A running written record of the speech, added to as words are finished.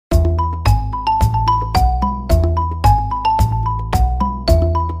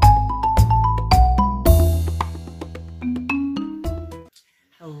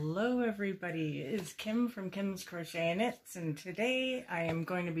everybody, it's Kim from Kim's Crochet&Knits, and today I am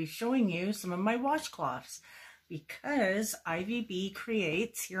going to be showing you some of my washcloths because IVB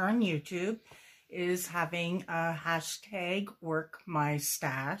Creates here on YouTube is having a hashtag work my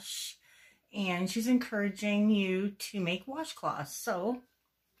stash, and she's encouraging you to make washcloths. So,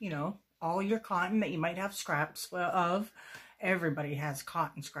 you know, all your cotton that you might have scraps of, everybody has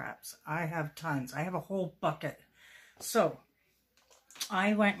cotton scraps. I have tons. I have a whole bucket. So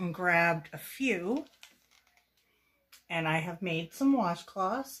I went and grabbed a few, and I have made some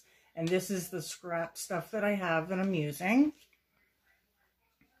washcloths, and this is the scrap stuff that I have that I'm using.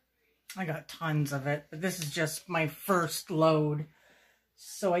 I got tons of it, but this is just my first load.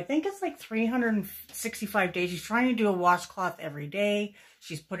 So I think it's like 365 days. She's trying to do a washcloth every day.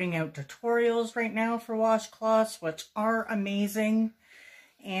 She's putting out tutorials right now for washcloths, which are amazing.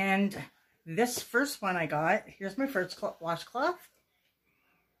 And this first one I got, here's my first washcloth.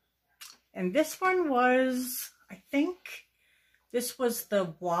 And this one was, I think, this was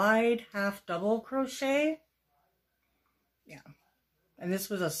the wide half double crochet. Yeah. And this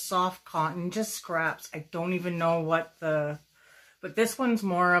was a soft cotton, just scraps. I don't even know what but this one's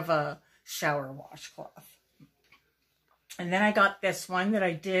more of a shower washcloth. And then I got this one that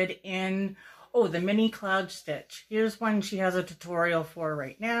I did in, the mini cloud stitch. Here's one she has a tutorial for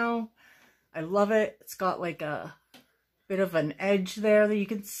right now. I love it. It's got like a bit of an edge there that you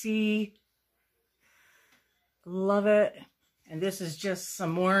can see. Love it. And this is just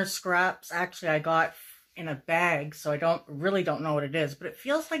some more scraps. Actually, I got in a bag, so I really don't know what it is, but it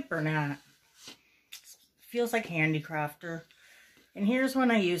feels like Bernat. It feels like Handicrafter. And here's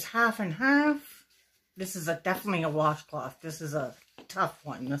one I use half and half. This is definitely a washcloth. This is a tough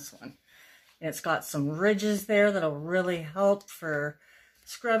one, this one. And it's got some ridges there that'll really help for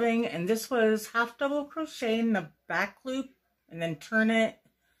scrubbing. And this was half double crochet in the back loop and then turn it.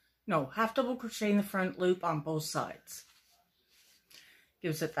 No, half double crochet in the front loop on both sides.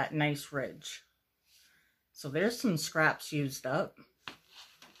 Gives it that nice ridge. So there's some scraps used up.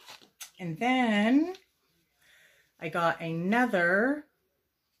 And then I got another,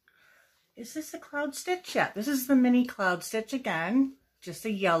 is this a cloud stitch? Yeah, this is the mini cloud stitch again, just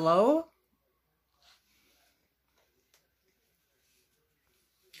a yellow.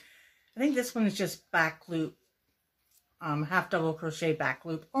 I think this one is just back loop, half double crochet back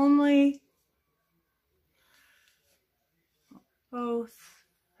loop only. Both.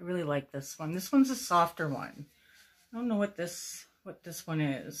 I really like this one. This one's a softer one. I don't know what this one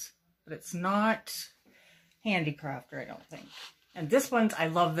is, but it's not Handicrafter, I don't think. And this one's, I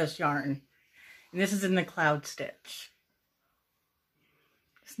love this yarn. And this is in the cloud stitch.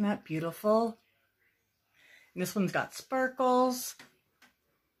 Isn't that beautiful? And this one's got sparkles,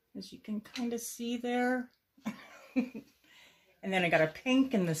 as you can kind of see there. And then I got a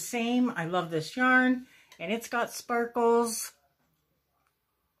pink in the same. I love this yarn, and it's got sparkles.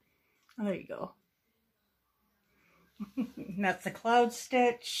 Oh, there you go. And that's the cloud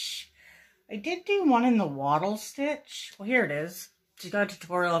stitch. I did do one in the wattle stitch. Well, here it is. She got a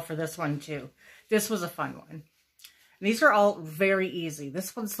tutorial for this one too. This was a fun one. And these are all very easy.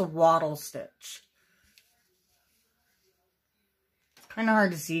 This one's the wattle stitch. It's kind of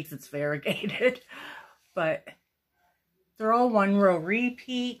hard to see because it's variegated, but they're all one row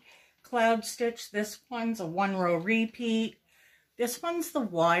repeat. Cloud stitch. This one's a one row repeat. This one's the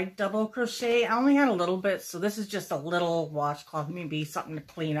wide double crochet. I only had a little bit, so this is just a little washcloth, maybe something to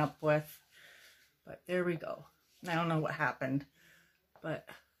clean up with. But there we go. I don't know what happened, but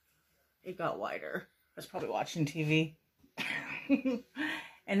it got wider. I was probably watching TV. And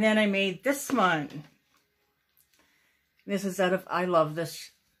then I made this one. This is out of, I love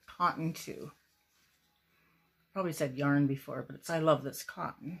this cotton too. Probably said yarn before, but it's I love this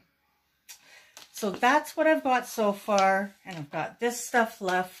cotton. So that's what I've got so far, and I've got this stuff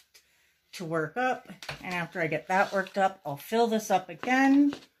left to work up, and after I get that worked up, I'll fill this up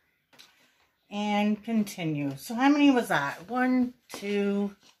again and continue. So how many was that? 1,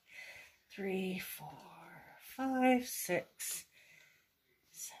 2, 3, 4, 5, 6,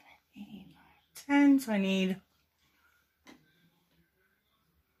 7, 8, 9, 10. So I need,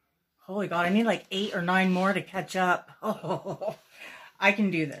 holy God, I need like 8 or 9 more to catch up. Oh, I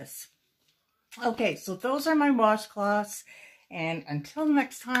can do this. Okay, so those are my washcloths, and until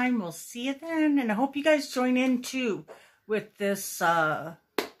next time, we'll see you then, and I hope you guys join in too with this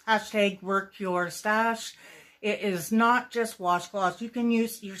hashtag work your stash. It is not just washcloths. You can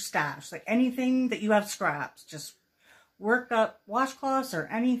use your stash, like anything that you have scraps, just work up washcloths or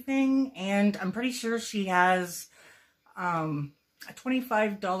anything, and I'm pretty sure she has a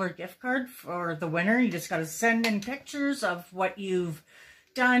 $25 gift card for the winner. You just got to send in pictures of what you've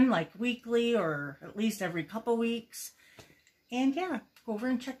done like weekly or at least every couple weeks. And yeah, go over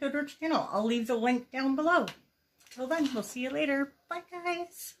and check out her channel. I'll leave the link down below. Till then, we'll see you later. Bye,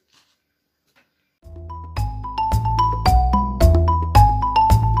 guys.